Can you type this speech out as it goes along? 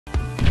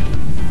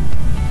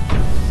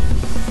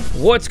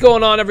What's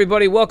going on,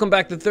 everybody? Welcome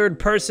back to Third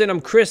Person. I'm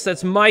Chris,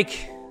 that's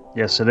Mike.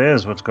 Yes, it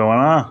is. What's going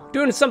on?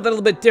 Doing something a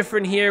little bit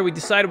different here. We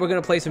decided we're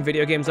going to play some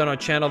video games on our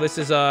channel. This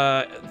is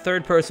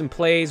Third Person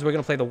Plays. We're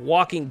going to play The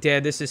Walking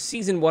Dead. This is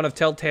Season 1 of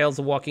Telltale's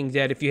The Walking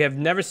Dead. If you have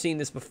never seen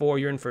this before,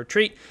 you're in for a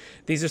treat.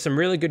 These are some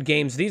really good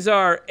games. These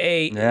are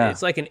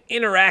it's like an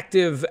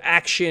interactive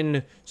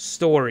action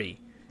story.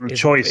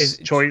 Choice,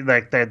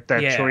 like that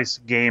choice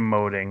game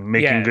moding,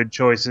 making good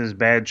choices,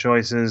 bad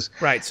choices.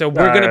 Right, so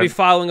we're going to be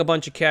following a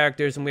bunch of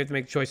characters, and we have to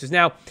make choices.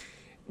 Now,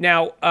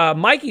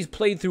 Mikey's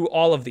played through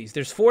all of these.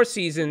 There's 4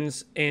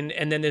 seasons,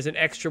 and then there's an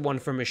extra one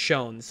for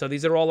Michonne. So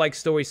these are all like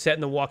stories set in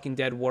the Walking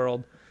Dead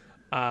world.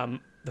 The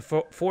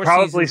four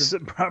seasons.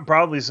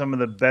 Probably some of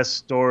the best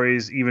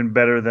stories, even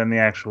better than the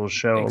actual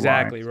show.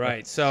 Exactly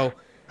right. So,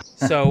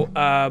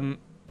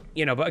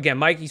 you know, but again,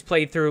 Mikey's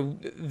played through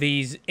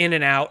these in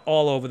and out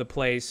all over the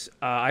place.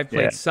 I've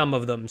played some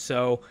of them,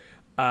 so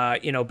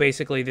you know,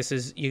 basically, this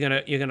is you're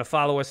gonna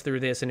follow us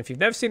through this, and if you've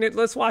never seen it,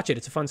 let's watch it.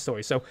 It's a fun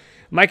story. So,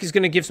 Mikey's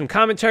gonna give some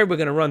commentary. We're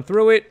gonna run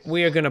through it.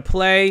 We are gonna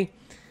play.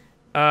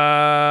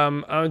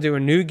 I'm gonna do a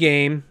new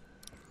game.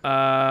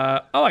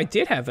 Oh, I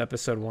did have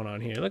episode 1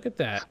 on here. Look at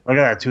that. Look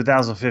at that,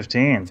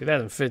 2015.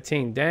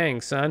 2015. Dang,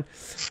 son.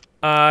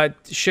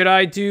 Should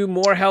I do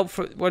more help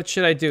for what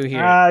should I do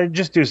here?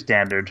 Just do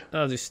standard.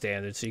 I'll do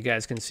standard so you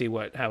guys can see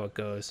how it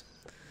goes.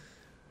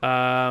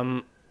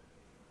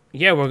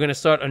 Yeah, we're gonna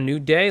start a new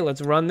day.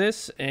 Let's run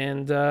this,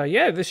 and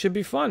yeah, this should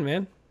be fun,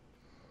 man.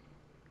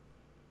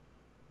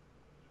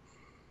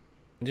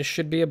 This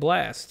should be a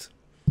blast.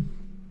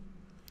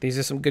 These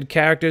are some good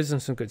characters and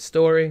some good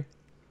story.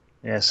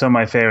 Yeah, some of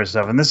my favorite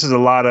stuff, and this is a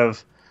lot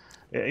of.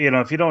 You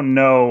know, if you don't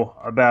know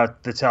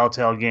about the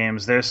Telltale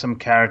games, there's some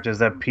characters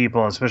that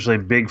people, especially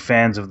big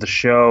fans of the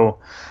show,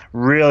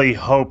 really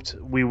hoped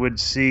we would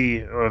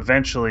see or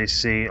eventually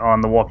see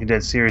on the Walking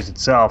Dead series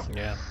itself.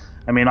 Yeah.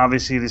 I mean,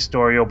 obviously the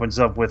story opens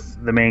up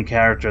with the main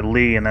character,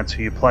 Lee, and that's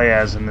who you play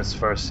as in this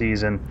first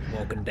season.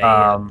 Walking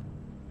Dead.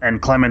 And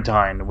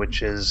Clementine,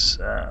 which is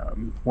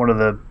one of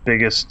the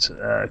biggest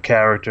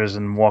characters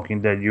in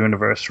Walking Dead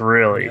universe,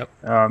 really,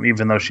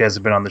 even though she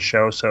hasn't been on the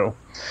show. So,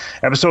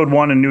 episode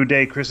 1, A New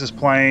Day, Chris is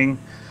playing.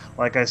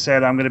 Like I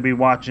said, I'm going to be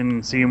watching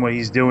and seeing what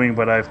he's doing,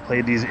 but I've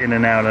played these in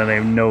and out, and I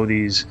know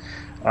these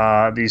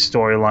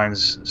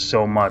storylines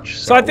so much.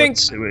 So I think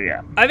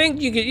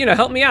you could,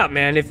 help me out,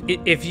 man.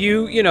 If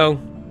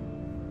you,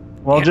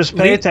 well, just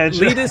pay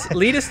attention.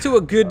 Lead us to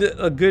a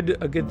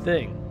good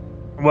thing.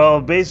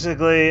 Well,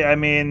 basically, I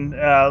mean,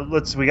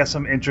 we got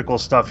some integral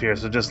stuff here,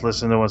 so just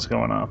listen to what's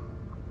going on.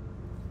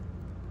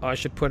 Oh, I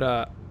should put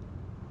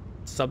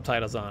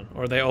subtitles on,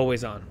 or are they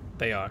always on?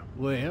 They are.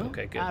 Well,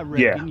 okay, good. I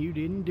reckon you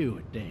didn't do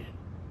it then.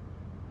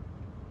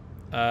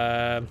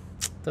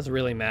 Doesn't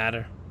really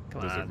matter.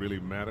 Come on. Does it really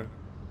matter?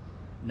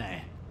 Nah.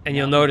 And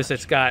you'll notice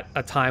it's got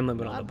a time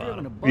limit on the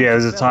bottom. Yeah,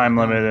 there's a time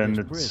limit, and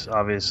it's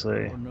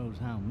obviously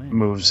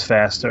moves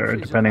faster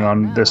depending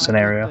on the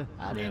scenario.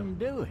 I didn't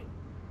do it.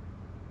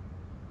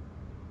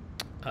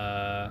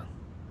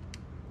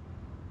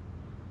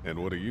 And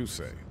what do you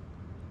say?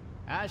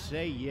 I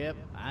say, yep,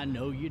 I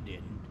know you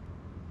didn't.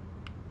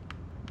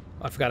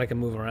 I forgot I can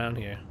move around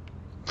here.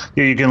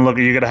 Yeah, you can look.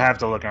 You're gonna have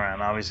to look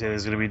around. Obviously,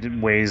 there's gonna be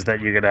ways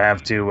that you're gonna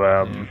have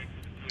to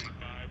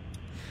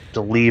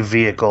leave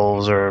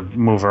vehicles or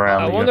move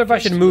around. I wonder if I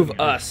should move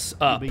us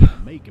up.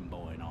 Making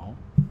boy and all.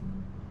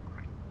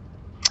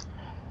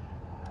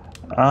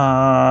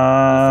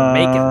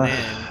 Making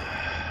man.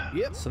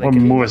 Yep. So we'll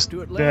move us,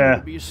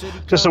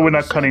 just so we're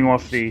not cutting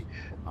off the.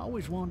 I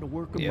always wanted to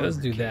work a let's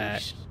do case,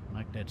 that.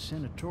 like that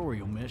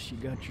senatorial mess you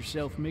got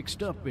yourself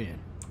mixed up in.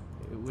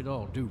 With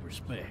all due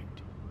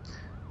respect.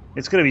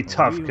 It's gonna be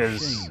tough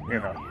because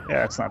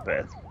it's not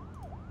bad.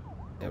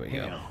 There we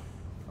go.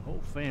 The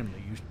whole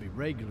family used to be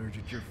regulars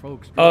at your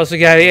folks. Oh, so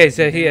he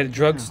said he had a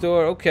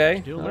drugstore.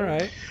 Okay, all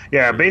right.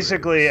 Yeah,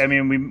 basically, I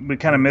mean, we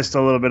kind of missed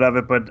a little bit of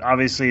it, but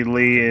obviously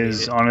Lee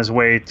is on his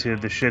way to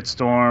the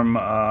shitstorm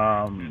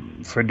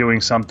for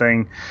doing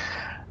something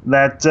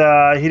that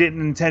he didn't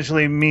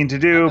intentionally mean to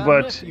do,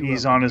 but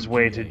he's on his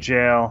way to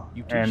jail,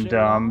 and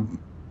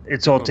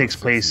it all takes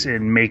place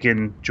in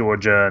Macon,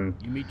 Georgia, and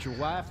You meet your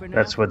wife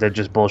that's where they're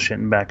just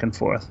bullshitting back and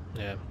forth.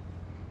 Yeah.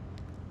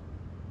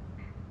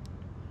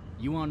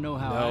 You want to know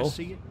how I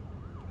see it?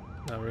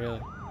 Not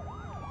really.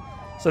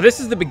 So this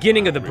is the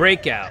beginning of the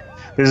breakout.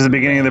 This is the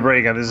beginning of the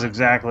breakout. This is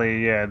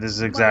exactly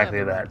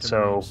that.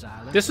 So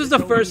this was the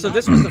first. So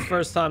this was the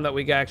first time that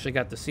we actually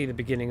got to see the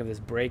beginning of this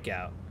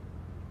breakout.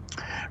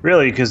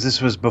 Really, because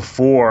this was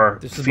before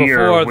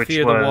Fear, which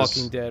Fear was the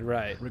Walking Dead,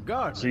 right?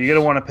 Regardless. So you're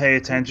gonna want to pay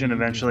attention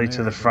eventually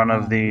to the front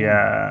of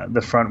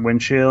the front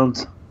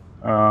windshield,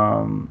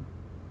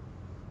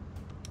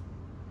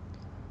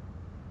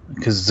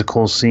 because it's a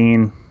cool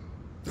scene.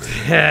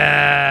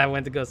 I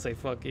went to go say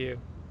fuck you.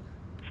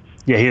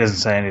 Yeah, he doesn't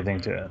say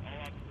anything to it.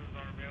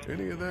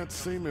 Any of that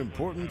seem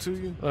important to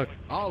you? Look,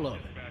 All of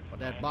it. But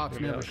that box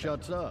never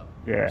shuts up.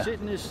 Yeah. Sit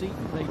in this seat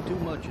and pay too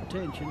much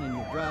attention and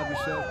you'll drive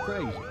yourself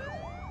crazy.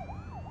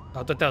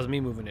 I thought that was me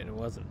moving it. It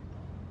wasn't.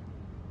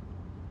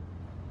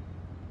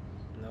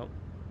 Nope.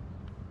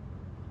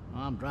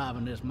 I'm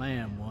driving this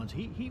man once.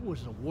 He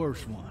was the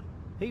worst one.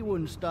 He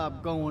wouldn't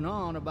stop going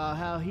on about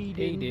how he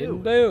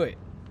didn't do it.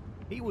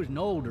 He was an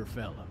older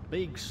fella,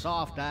 big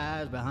soft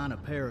eyes behind a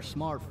pair of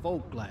smart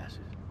folk glasses.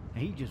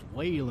 And he just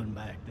wailing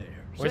back there.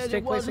 Where's Says it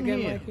take place wasn't again,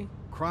 him. Mikey?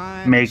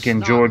 Crying,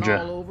 Macon, snotting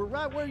Georgia. all over,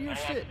 right where you're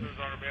sitting.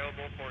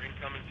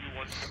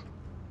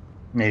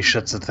 Yeah, he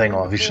shuts the thing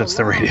off. He shuts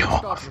the radio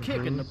Starts off.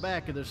 kicking the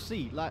back of the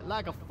seat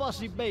like a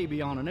fussy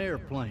baby on an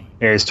airplane.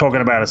 Yeah, he's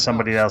talking about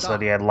somebody else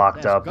that he had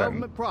locked That's up.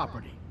 government And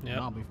property. Yep. And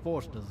I'll be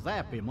forced to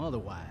zap him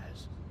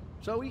otherwise.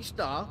 So he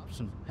stops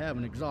and,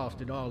 having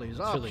exhausted all his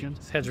options,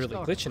 his head's he really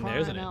starts glitching there,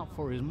 isn't crying it? out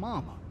for his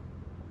mama.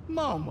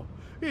 Mama,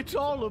 it's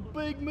all a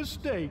big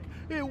mistake.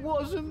 It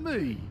wasn't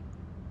me.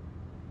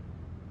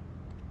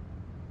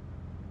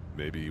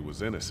 Maybe he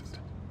was innocent.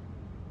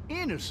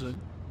 Innocent?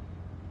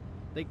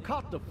 They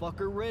caught the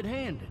fucker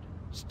red-handed,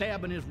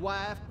 stabbing his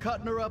wife,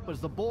 cutting her up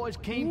as the boys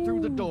came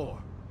through the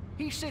door.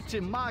 He sits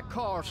in my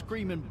car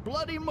screaming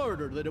bloody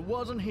murder that it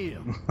wasn't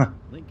him. I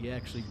think he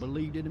actually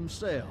believed it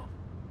himself.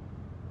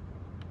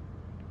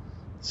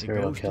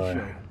 serial it goes killer. to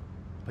show,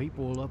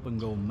 people will up and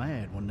go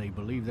mad when they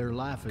believe their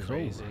life is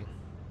Crazy. over.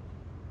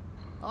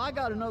 I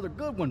got another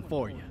good one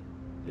for you.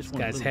 This one's a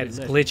Guy's little head bit is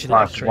less glitching.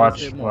 Watch, Watch,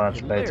 watch, bit more watch,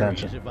 pay hilarious,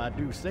 attention. if I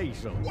do say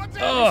so. What's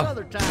that Ugh. this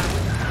other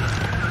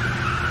time?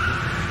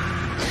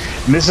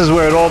 And this is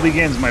where it all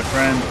begins, my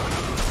friend.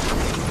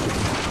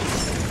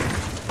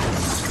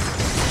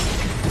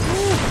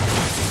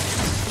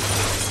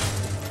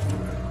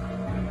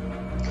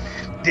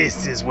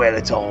 This is where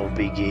it all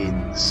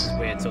begins.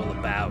 what it's all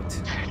about.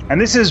 And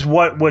this is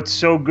what's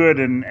so good,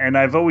 and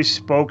I've always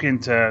spoken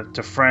to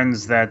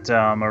friends that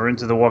are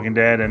into The Walking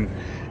Dead and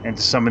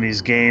into some of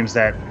these games,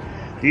 that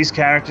these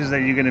characters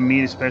that you're going to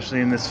meet, especially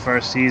in this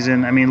first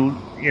season, I mean,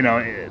 you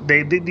know,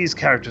 these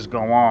characters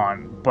go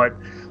on, but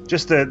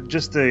just the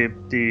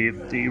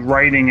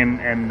writing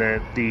and the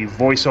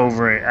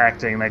voiceover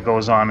acting that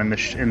goes on in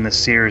the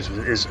series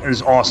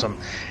is awesome.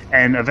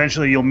 And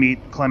eventually you'll meet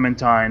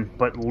Clementine,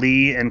 but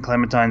Lee and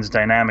Clementine's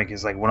dynamic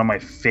is like one of my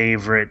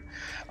favorite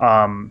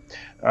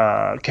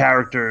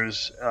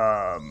characters.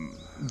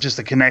 Just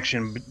the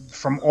connection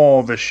from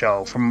all the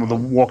show, from the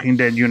Walking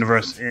Dead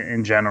universe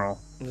in general.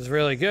 It was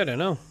really good, I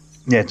know.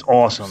 Yeah, it's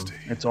awesome.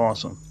 It's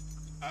awesome.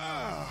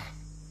 Ah,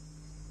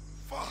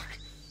 fuck,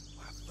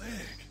 my leg.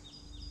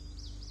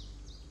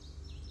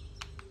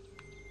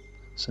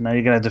 So now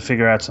you're gonna have to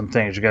figure out some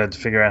things. You're gonna have to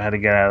figure out how to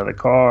get out of the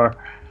car.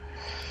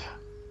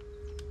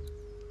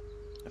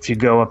 If you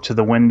go up to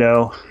the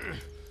window,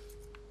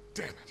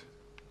 Damn it.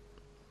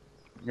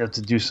 you have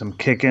to do some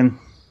kicking.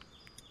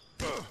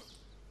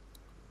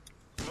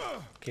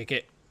 Kick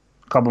it.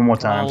 A couple more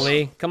Come on, times.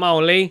 Lee. Come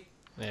on, Lee.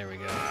 There we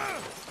go.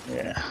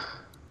 Yeah.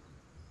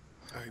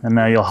 And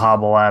now you'll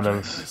hobble out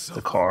of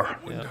the car.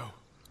 Window.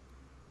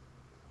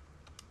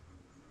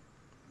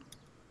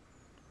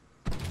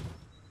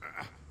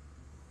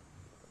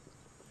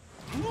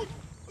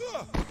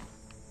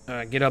 All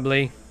right, get up,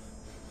 Lee.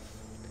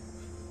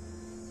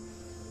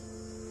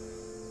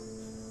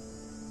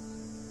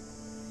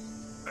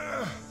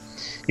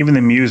 Even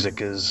the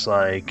music is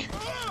like,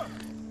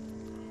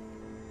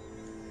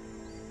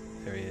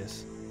 There he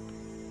is.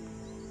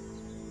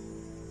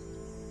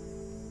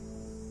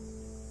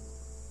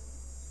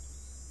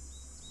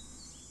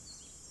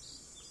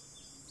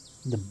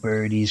 the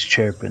birdies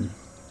chirping.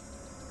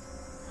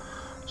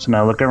 So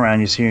now look around.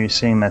 You're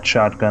seeing that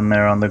shotgun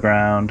there on the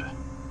ground.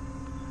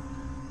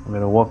 We're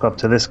gonna walk up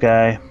to this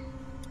guy.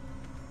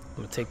 I'm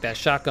gonna take that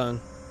shotgun.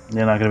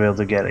 You're not gonna be able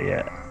to get it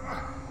yet.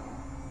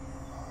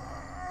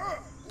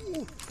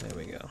 There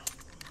we go.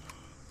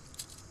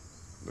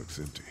 Looks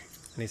empty.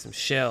 I need some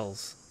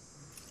shells.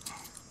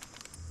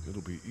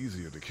 It'll be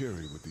easier to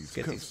carry with these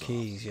Get these cuffs on.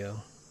 keys, yo.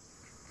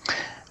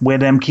 Where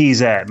them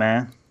keys at,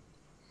 man?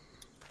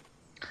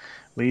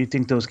 Where you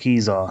think those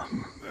keys are?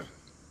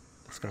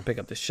 Just gonna pick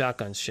up the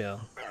shotgun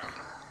shell.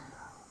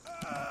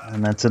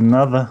 And that's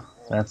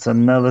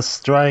another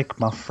strike,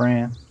 my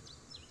friend.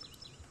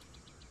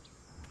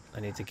 I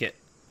need to get.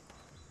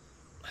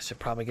 I should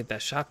probably get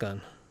that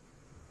shotgun.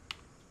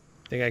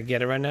 Think I can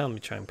get it right now? Let me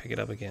try and pick it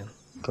up again.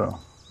 So,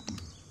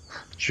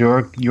 it's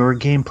your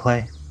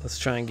gameplay. Let's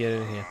try and get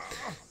it in here.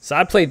 So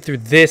I played through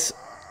this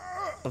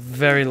a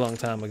very long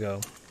time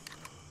ago.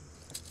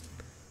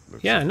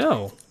 Yeah, I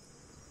know.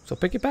 So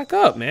pick it back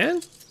up, man.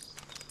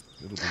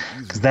 It'll be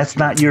easier Because that's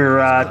not your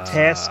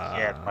task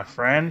yet, my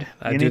friend.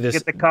 I You do need to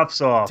this- get the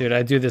cuffs off. Dude,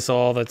 I do this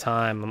all the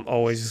time. I'm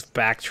always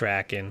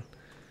backtracking.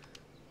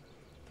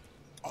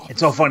 It's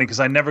so funny because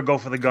I never go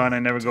for the gun. I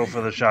never go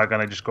for the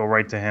shotgun. I just go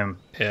right to him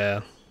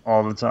Yeah.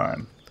 all the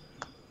time.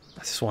 I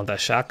just want that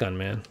shotgun,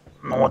 man.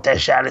 I want that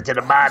shot into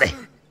the body.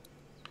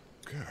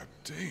 God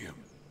damn.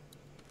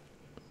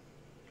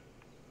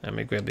 Let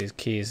me grab these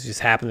keys. Just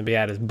happen to be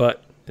at his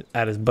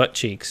butt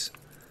cheeks.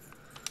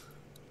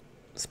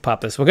 Let's pop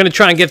this. We're gonna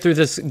try and get through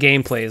this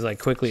gameplay as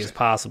quickly as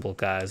possible,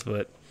 guys.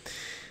 But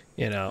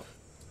you know,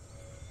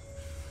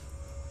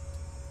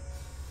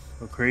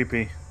 So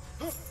creepy.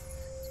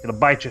 He's gonna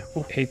bite you.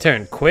 Ooh. he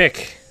turned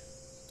quick.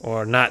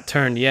 Or not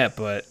turned yet,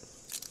 but...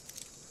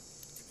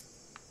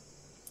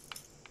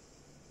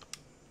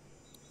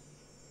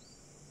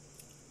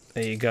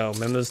 There you go.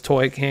 Remember those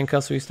toy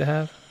handcuffs we used to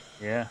have?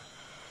 Yeah.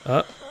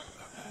 Oh.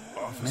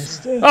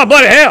 Missed it. Oh,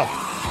 bloody hell!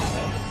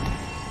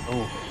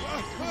 Oh.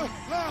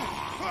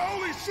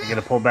 You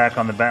gotta pull back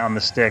on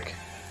the stick.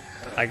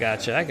 I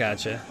gotcha, I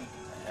gotcha.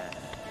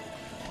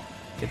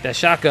 Get that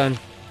shotgun.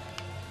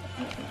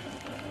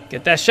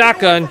 Get that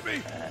shotgun.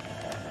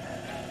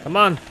 Come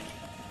on.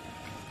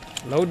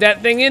 Load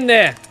that thing in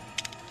there.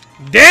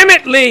 Damn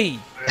it, Lee!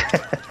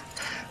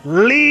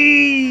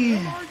 Lee!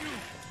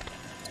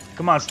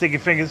 Come on, sticky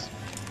fingers.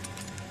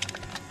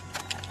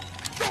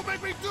 Don't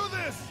make me do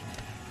this!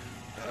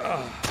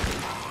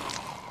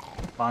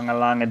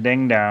 Bong-a-long-a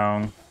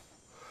ding-dong.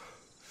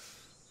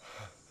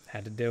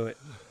 Had to do it.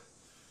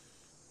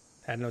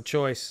 Had no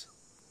choice.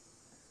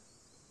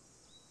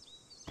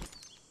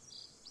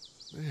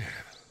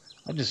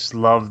 I just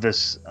love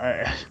this.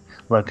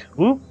 Look,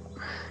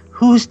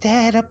 who's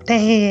that up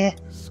there?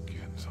 His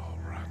skin's all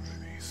rotten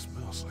and he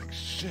smells like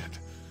shit.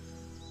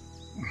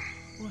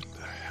 What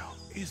the hell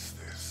is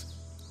this?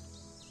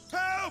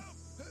 Help!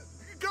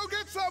 Go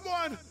get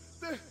someone!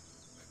 There's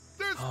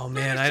Oh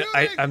man,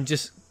 I'm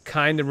just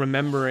kind of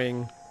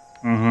remembering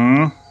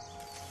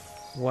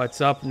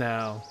what's up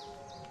now.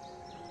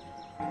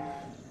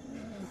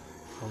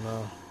 Oh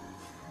no.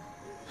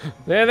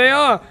 There they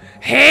are!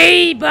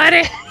 Hey,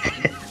 buddy!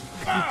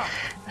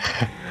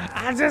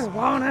 I just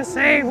wanna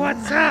say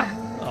what's up!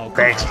 Oh,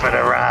 Thanks for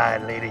the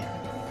ride, lady.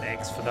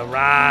 Thanks for the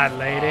ride,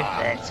 lady.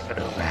 Thanks for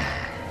the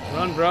ride.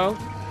 Run, bro.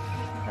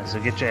 So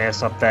get your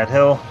ass up that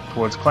hill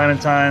towards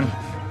Clementine.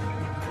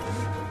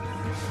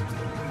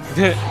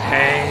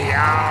 Hey,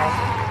 y'all.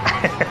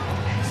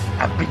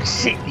 I've been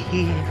sitting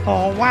here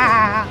for a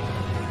while.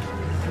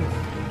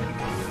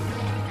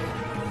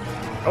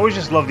 I always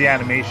just love the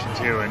animation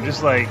too, and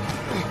just like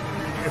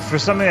for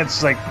something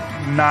that's like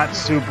not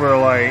super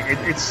like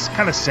it's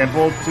kind of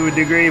simple to a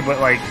degree, but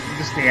like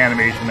just the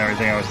animation and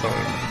everything I always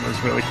thought was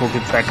really cool.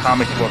 It's that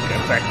comic book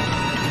effect.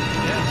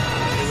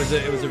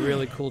 Yeah, it was a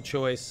really cool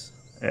choice.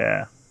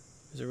 Yeah, it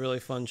was a really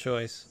fun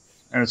choice.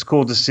 And it's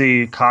cool to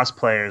see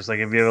cosplayers. Like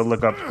if you ever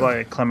look up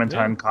like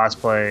Clementine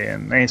cosplay,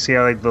 and they see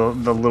how like the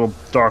little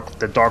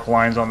dark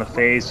lines on the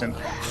face, and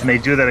they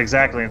do that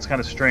exactly. And it's kind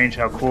of strange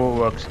how cool it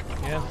looks.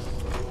 Yeah.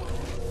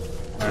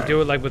 They do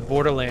it like with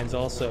Borderlands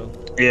also.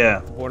 Yeah.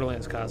 The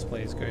Borderlands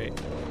cosplay is great.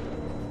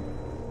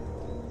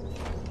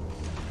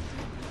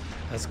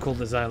 That's a cool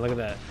design. Look at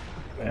that.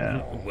 Yeah.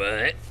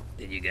 What?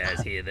 Did you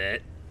guys hear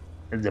that?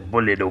 There's a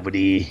bullet over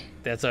there.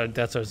 That's our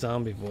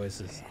zombie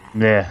voices.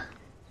 Yeah.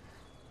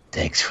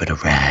 Thanks for the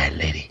ride,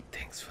 lady.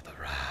 Thanks for the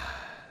ride.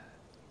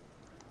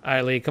 All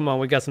right, Lee, come on.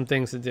 We got some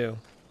things to do.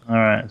 All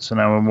right. So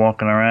now we're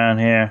walking around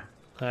here.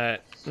 All right.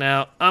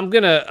 Now I'm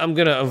gonna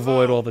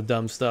avoid all the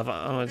dumb stuff.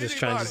 I'm gonna just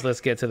try and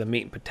let's get to the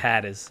meat and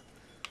potatoes.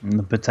 And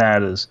the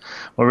potatoes.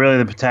 Well, really,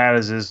 the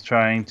potatoes is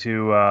trying to.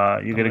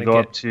 You got to go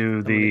up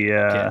to the.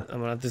 I'm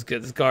gonna just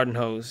get this garden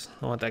hose.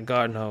 I want that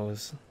garden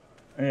hose.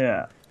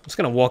 Yeah. I'm just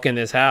gonna walk in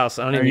this house.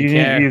 I don't even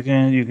care. You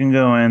can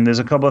go in. There's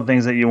a couple of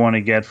things that you want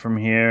to get from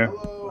here.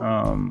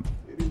 Hello?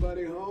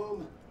 Anybody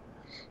home?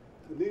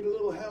 I need a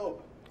little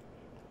help.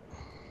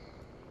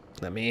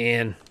 Let me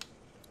in.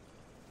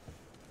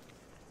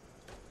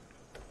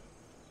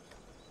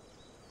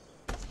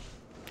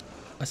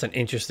 That's an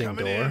interesting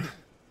door. In.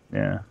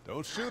 Yeah.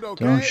 Don't shoot,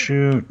 okay? Don't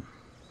shoot.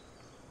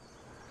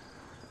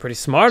 Pretty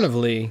smart of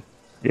Lee.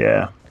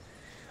 Yeah.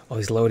 Oh,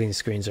 these loading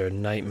screens are a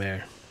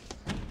nightmare.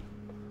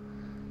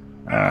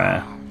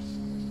 Alright.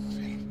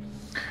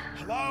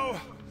 Hello?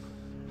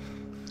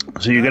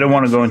 So you're gonna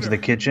want to go into the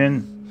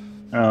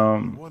kitchen.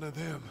 One of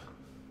them.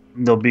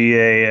 There'll be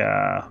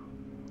a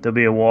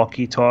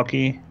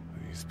walkie-talkie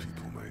These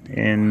people might need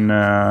in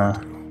I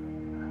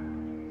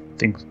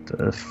think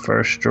the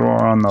first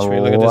drawer on the left. Should we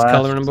look at this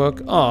coloring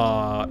book?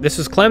 Aw, this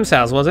was Clem's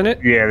house, wasn't it?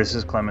 Yeah, this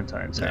is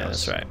Clementine's Yeah,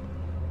 house. that's right.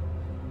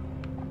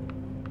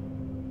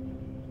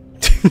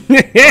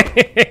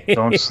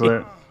 Don't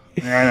slip.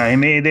 Yeah,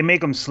 no, they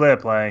make them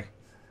slip, like.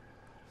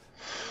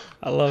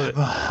 I love it.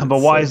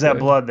 But why is that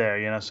blood there?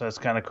 You know, so it's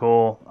kind of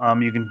cool.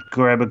 You can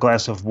grab a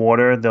glass of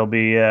water. There'll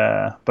be,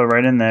 but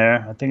right in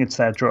there. I think it's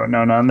that drawer.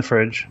 No, not in the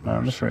fridge. Not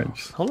in the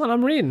fridge. Hold on,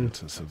 I'm reading.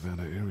 It's a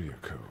Savannah area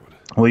code.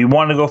 Well, you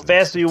want to go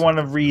fast, or you want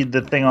to read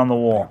the thing on the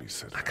wall?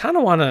 I kind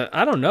of want to.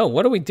 I don't know.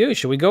 What do we do?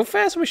 Should we go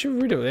fast, or we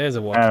should read it? There's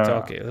a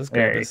walkie-talkie. Let's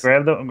grab this.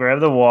 Grab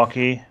the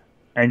walkie,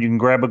 and you can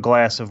grab a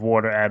glass of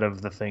water out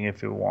of the thing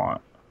if you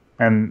want.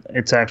 And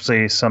it's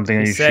actually something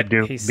that you should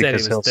do He said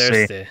because he was he'll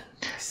thirsty. see.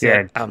 He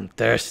said, I'm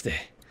thirsty.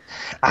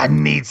 I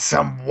need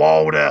some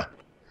water.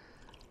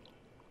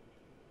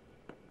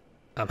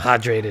 I'm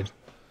hydrated.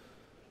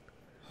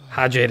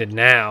 Hydrated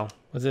now.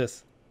 What's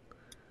this?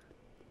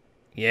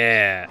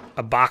 Yeah,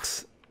 a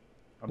box.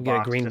 We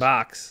get a green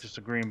box. Just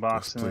a green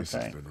box This in the place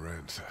has thing. been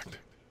ransacked.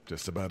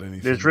 Just about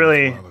anything. There's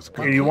really worthwhile is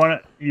gone.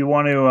 you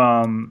want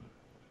to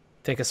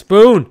Take a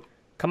spoon.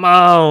 Come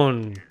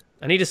on.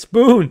 I need a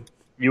spoon.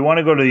 you want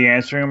to go to the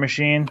answering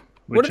machine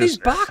What are these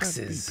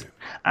boxes?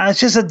 It's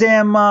just a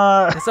damn.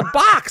 It's a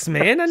box,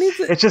 man. I need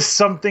to. It's just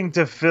something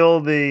to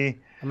fill the.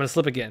 I'm gonna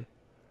slip again.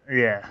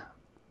 Yeah.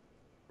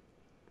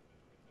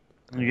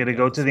 You got to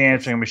go to the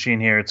answering machine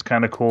here. It's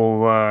kind of cool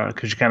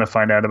because you kind of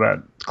find out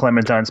about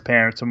Clementine's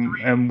parents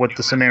and what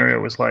the scenario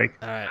was like.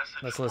 All right,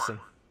 let's listen.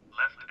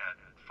 Left at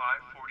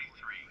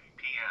 5:43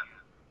 p.m.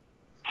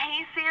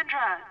 Hey,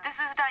 Sandra. This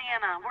is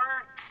Diana.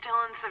 We're still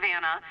in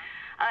Savannah.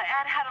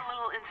 Ed had a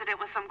little incident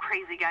with some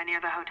crazy guy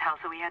near the hotel,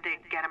 so we had to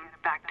get him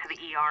back to the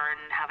ER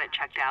and have it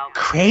checked out.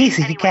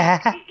 Crazy guy?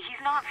 He's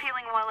not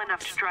feeling well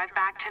enough to drive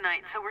back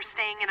tonight, so we're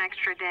staying an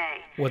extra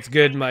day. What's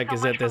good, Mike, So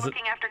is that there's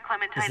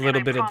a little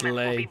bit of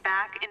delay.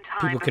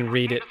 People can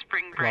read it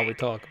while we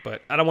talk,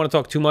 but I don't want to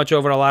talk too much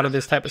over a lot of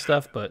this type of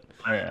stuff, but...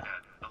 Yeah.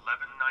 11:19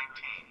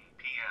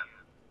 p.m.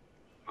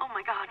 Oh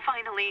my God,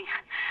 finally.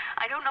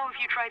 I don't know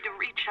if you tried to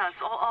reach us.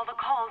 All the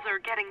calls are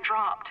getting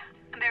dropped.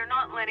 They're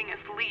not letting us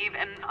leave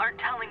and aren't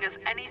telling us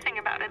anything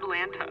about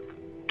Atlanta.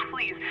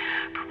 Please,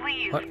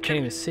 What? Can't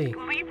even see.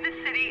 leave the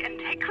city and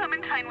take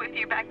Clementine with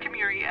you back to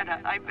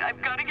Murrieta.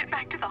 I've got to get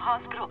back to the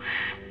hospital.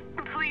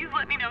 Please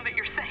let me know that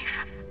you're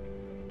safe.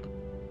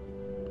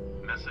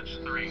 Message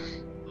 3.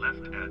 Left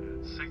at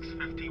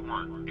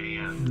 6:51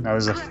 a.m. That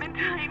was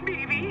Clementine,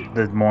 baby.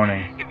 the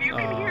morning. If you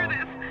can hear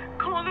this,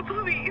 call the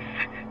police.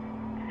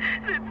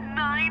 That's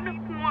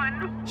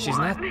 911. She's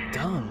not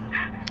dumb,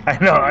 I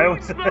know. I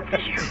was. Love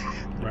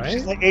you. right?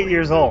 She's like 8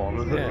 years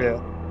old. Yeah.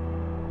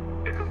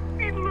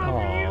 We love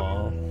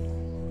Aw,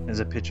 There's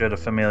a picture of the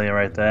familia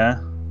right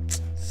there.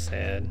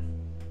 sad.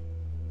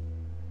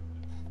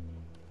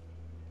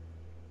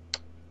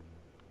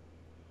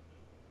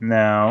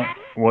 Now,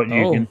 what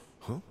you Oh. can.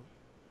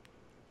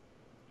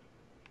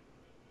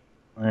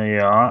 There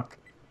you are.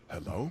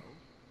 Hello?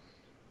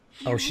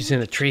 Oh, she's in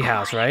the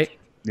treehouse, right?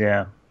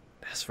 Yeah.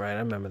 That's right, I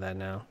remember that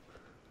now.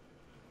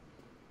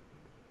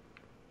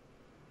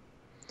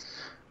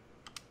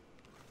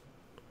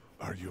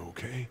 Are you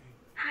okay?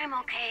 I'm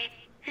okay.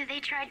 They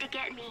tried to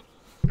get me.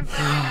 But I'm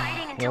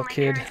hiding until Well, my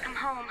kid. parents come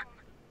home.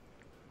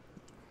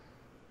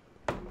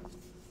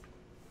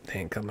 They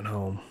ain't coming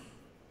home.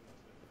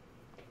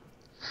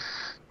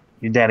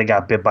 Your daddy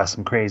got bit by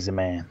some crazy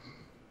man.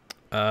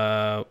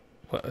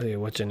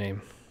 What's your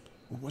name?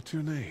 What's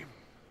your name?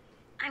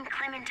 I'm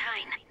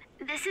Clementine.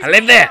 This is I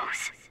live my there.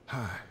 house.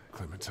 Hi,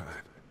 Clementine.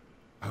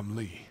 I'm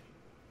Lee.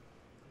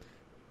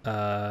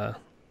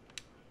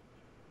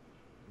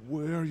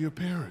 Where are your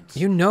parents?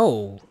 You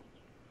know.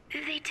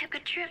 They took a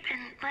trip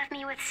and left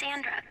me with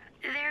Sandra.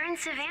 They're in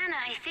Savannah,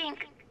 I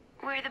think,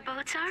 where the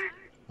boats are.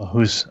 Well,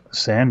 who's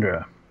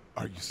Sandra?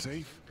 Are you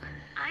safe?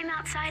 I'm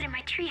outside in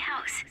my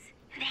treehouse.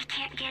 They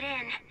can't get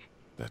in.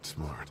 That's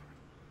smart.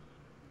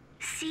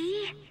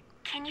 See?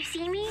 Can you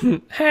see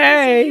me?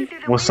 Hey!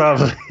 What's up?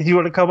 You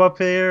want to come up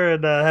here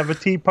and have a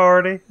tea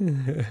party?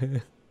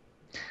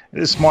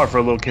 It's smart for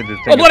a little kid to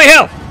think. Oh, bloody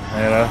hell!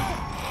 You know?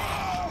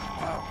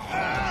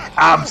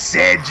 I'm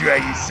Sandra,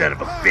 you son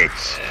of a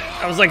bitch.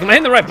 I was like, am I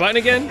hitting the right button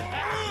again?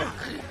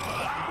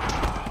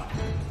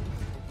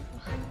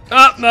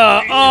 Up,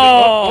 no!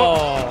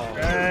 Oh!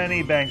 And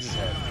he bangs his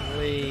head.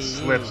 Lee,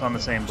 Slips on the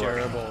same board.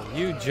 gerbil.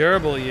 You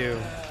gerbil, you.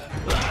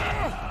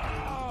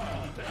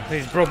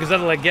 He's broke his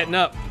other leg getting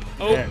up.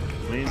 Oh, Yeah,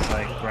 please,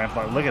 like,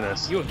 Grandpa, look at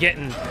us. you were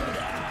getting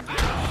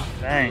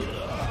Dang.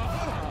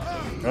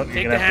 Oh,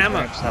 Take the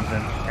hammer. Something.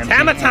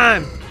 hammer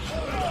time.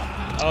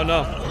 Oh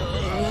no!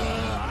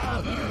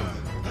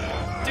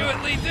 Do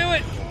it, Lee. Do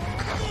it.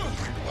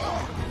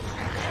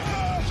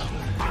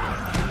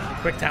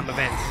 Quick time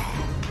events.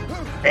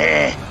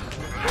 Eh.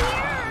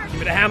 Give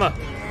me the hammer.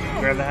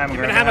 Grab the hammer.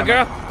 Give me the hammer,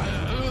 girl.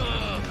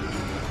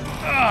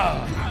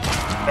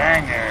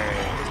 Banger.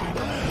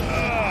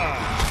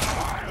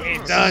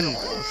 He's done.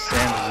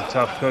 Sandra's a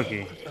tough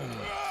cookie.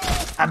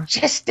 I'm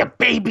just a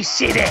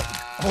babysitter.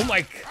 Oh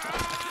my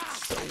god.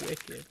 So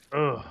wicked.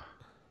 Ugh.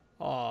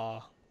 Aw.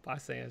 Bye,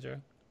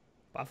 Sandra.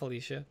 Bye,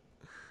 Felicia.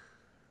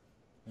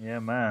 Yeah,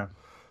 man.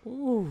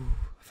 Ooh.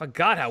 I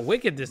forgot how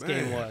wicked this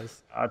game Man.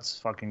 was. That's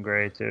fucking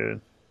great, dude.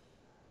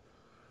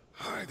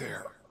 Hi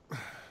there.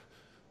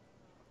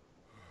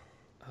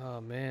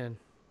 Oh man.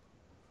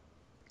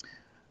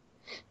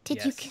 Did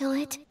you Yes. kill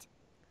it?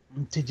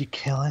 Did you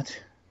kill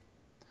it?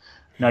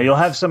 Now you'll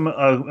have some.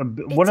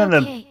 One of the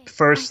okay.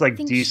 first I like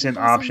think she decent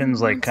has a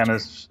options, like kind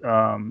of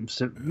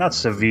monster. not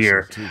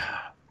severe.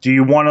 Do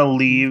you want to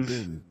leave?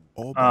 Been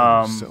all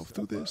by yourself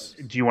through this?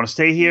 Do you want to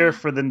stay here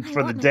for the I want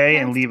my day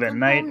and parents leave to at come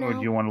night, home or do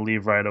now. you want to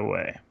leave right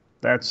away?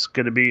 That's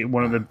going to be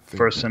one of the think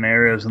first that-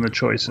 scenarios and the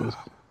choices.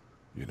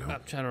 You know,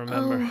 I'm trying to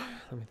remember. Oh.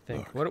 Let me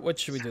think. What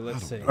should we do?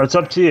 Let's see. It's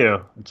up to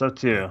you. It's up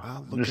to you. I'll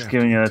I'm look just after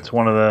giving you. you That's till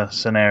one of the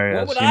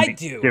scenarios. What would You I meet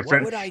do? What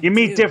Different. would I you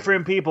meet do?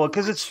 different people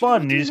because it's should we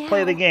fun. You do just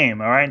play the now?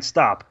 game. All right, and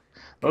stop.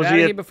 Those Get are out of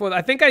your, here before.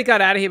 I think I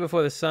got out of here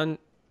before the sun.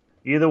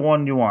 either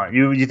one you want.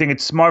 You think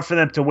it's smart for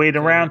them to wait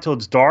around till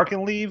it's dark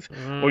and leave,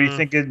 or you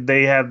think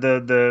they have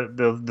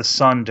the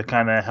sun to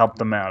kind of help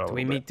them out a Do little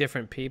we bit? meet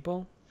different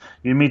people?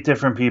 You meet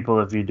different people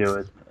if you do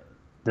it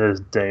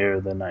the day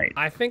or the night.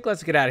 I think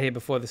let's get out of here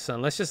before the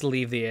sun. Let's just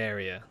leave the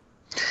area.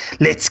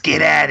 Let's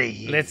get out of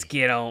here. Let's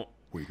get on.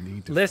 We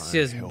need to Let's find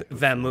just help before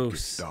it vamoose.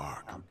 gets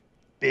dark.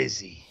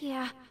 Busy.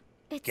 Yeah,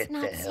 it's Get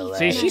not the hell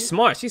safe. out. See, she's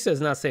smart. She says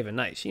not save a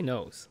night. She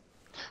knows.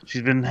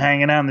 She's been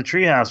hanging out in the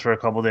treehouse for a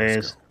couple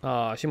days.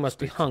 Oh, she must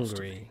be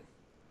hungry.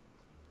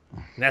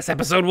 That's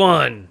episode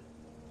 1.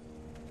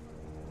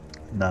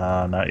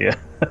 No, not yet.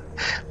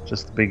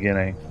 Just the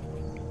beginning.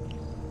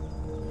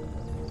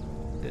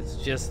 It's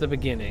just the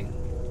beginning.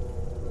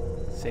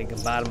 Say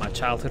goodbye to my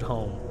childhood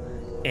home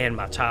and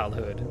my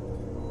childhood.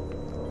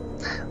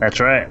 That's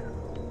right.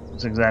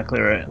 That's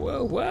exactly right.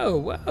 Whoa, whoa,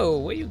 whoa.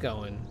 Where you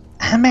going?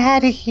 I'm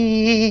out of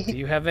here. Do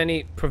you have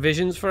any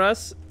provisions for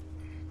us?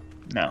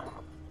 No.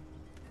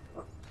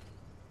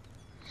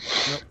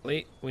 Nope,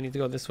 Lee, we need to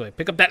go this way.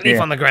 Pick up that leaf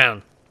Yeah. on the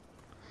ground.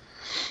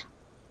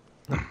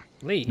 No,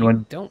 Lee, you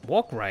want- don't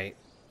walk right.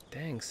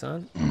 Dang,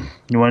 son.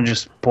 You want to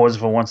just pause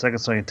for 1 second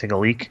so I can take a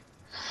leak?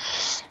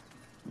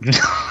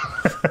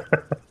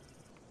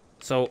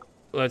 So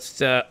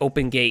let's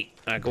open gate.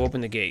 Go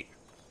open the gate.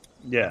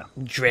 Yeah.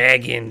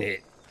 Dragging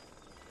it.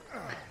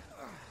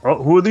 Oh,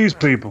 who are these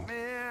people?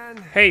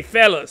 Hey,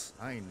 fellas.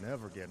 I ain't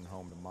never getting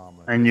home to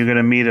Mama. And you're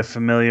gonna meet a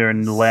familiar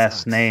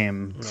last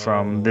name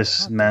from No.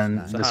 this It's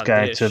a this hot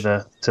guy dish. to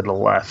the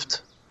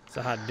left. It's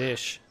a hot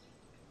dish.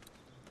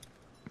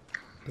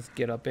 Let's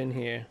get up in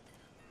here.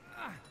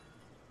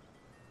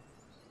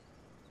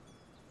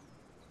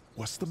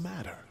 What's the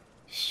matter?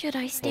 Should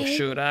I Or stay?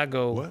 should I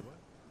go? What?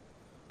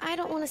 I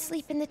don't want to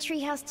sleep in the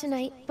treehouse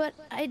tonight, but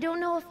I don't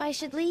know if I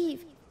should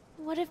leave.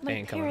 What if my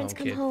Ain't coming parents home,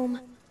 come kid. home?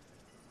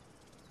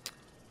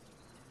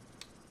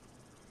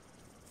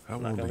 I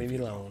I'm not won't gonna leave you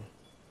you alone.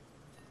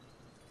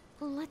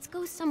 Well, let's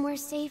go somewhere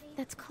safe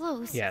that's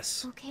close.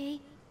 Yes. Okay?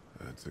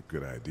 That's a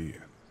good idea.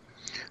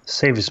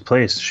 Safest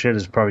place, shit,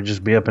 is probably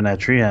just be up in that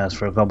treehouse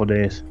for a couple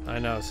days. I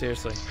know,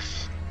 seriously.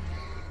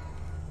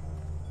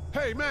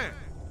 Hey, man!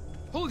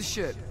 Holy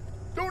shit!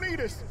 Don't eat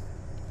us!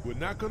 We're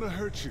not gonna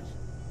hurt you.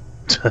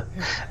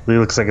 Lee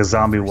looks like a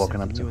zombie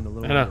walking up You to and the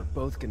little I know. one are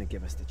both gonna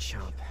give us the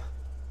chomp.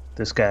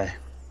 this guy.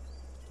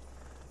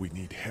 We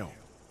need help.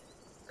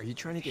 Are you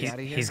trying to get out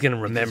of here? He's gonna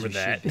Because remember you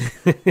that.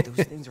 should be.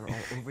 Those things are all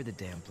over the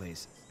damn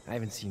place. I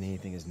haven't seen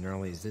anything as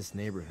gnarly as this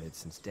neighborhood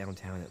since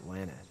downtown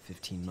Atlanta,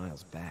 15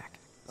 miles back.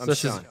 I'm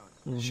This is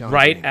Sean. Sean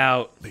right Green.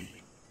 out.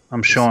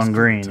 I'm Sean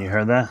Green. You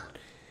heard that?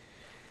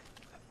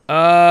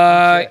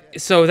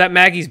 So is that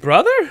Maggie's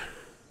brother?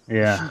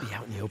 Yeah. Shouldn't be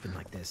out in the open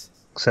like this.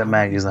 Except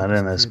Maggie's not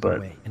in this,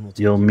 but And we'll take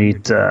you'll you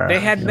meet. They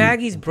had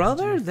Maggie's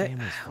brother? That,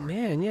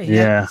 man, yeah.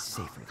 Yeah.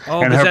 safer.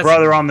 Oh, And 'cause her that's-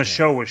 brother on the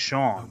show was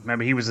Sean.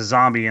 Remember, he was a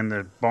zombie in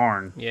the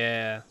barn.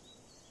 Yeah.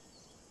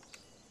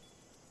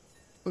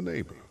 The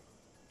neighbor.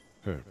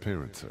 Her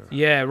parents are.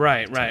 Yeah,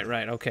 right.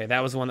 Okay, that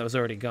was the one that was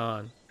already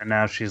gone. And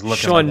now she's looking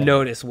Sean at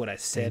noticed what I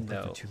said,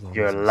 though.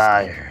 You're a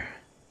liar.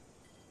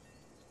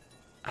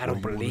 I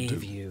don't What do you wanna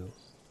believe do? you.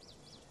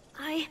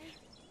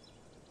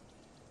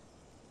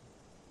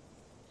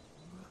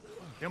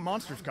 Them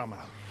monsters coming.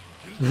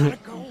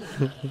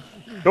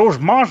 Those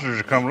monsters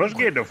are coming. Let's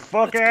get the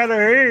fuck out of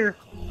here.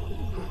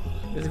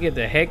 Let's get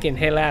the heckin'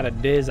 hell out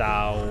of this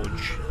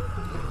ouch.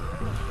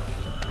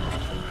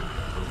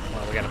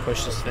 Well, we gotta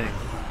push this thing.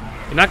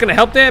 You're not gonna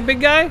help that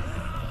big guy?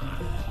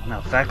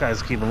 No, fat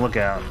guys keep a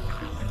lookout.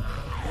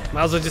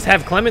 Might as well just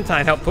have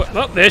Clementine help put.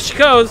 Oh, there she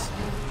goes.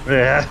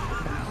 Yeah.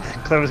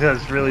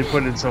 Clementine's really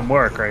put in some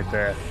work right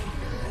there.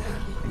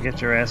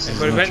 Get your asses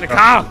Put it back in the truck.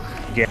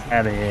 car. Get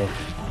out of here.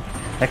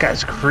 That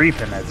guy's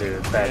creeping, that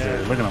dude. That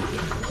dude. Look at him.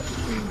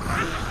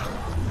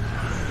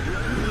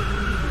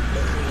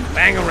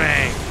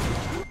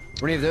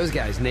 Bangarang. Were any of those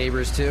guys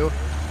neighbors too?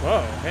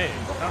 Whoa, hey,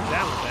 calm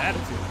down with the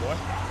attitude, boy.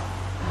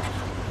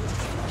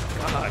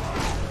 God.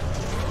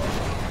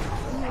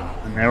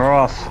 And they're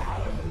off.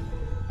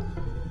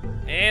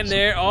 And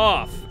they're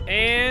off.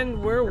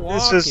 And we're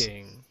walking. This is-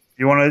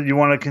 You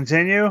wanna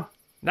continue?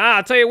 Nah,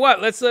 I'll tell you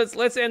what. Let's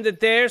end it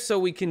there so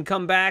we can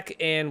come back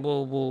and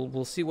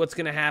we'll see what's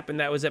gonna happen.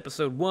 That was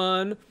episode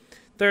 1.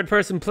 Third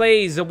person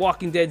plays The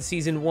Walking Dead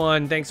season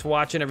 1. Thanks for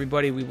watching,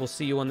 everybody. We will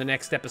see you on the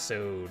next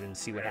episode and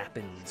see what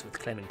happens with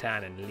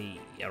Clementine and Lee.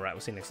 All right,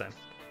 we'll see you next time.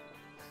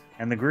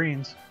 And the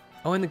greens.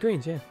 Oh, and the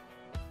greens, yeah.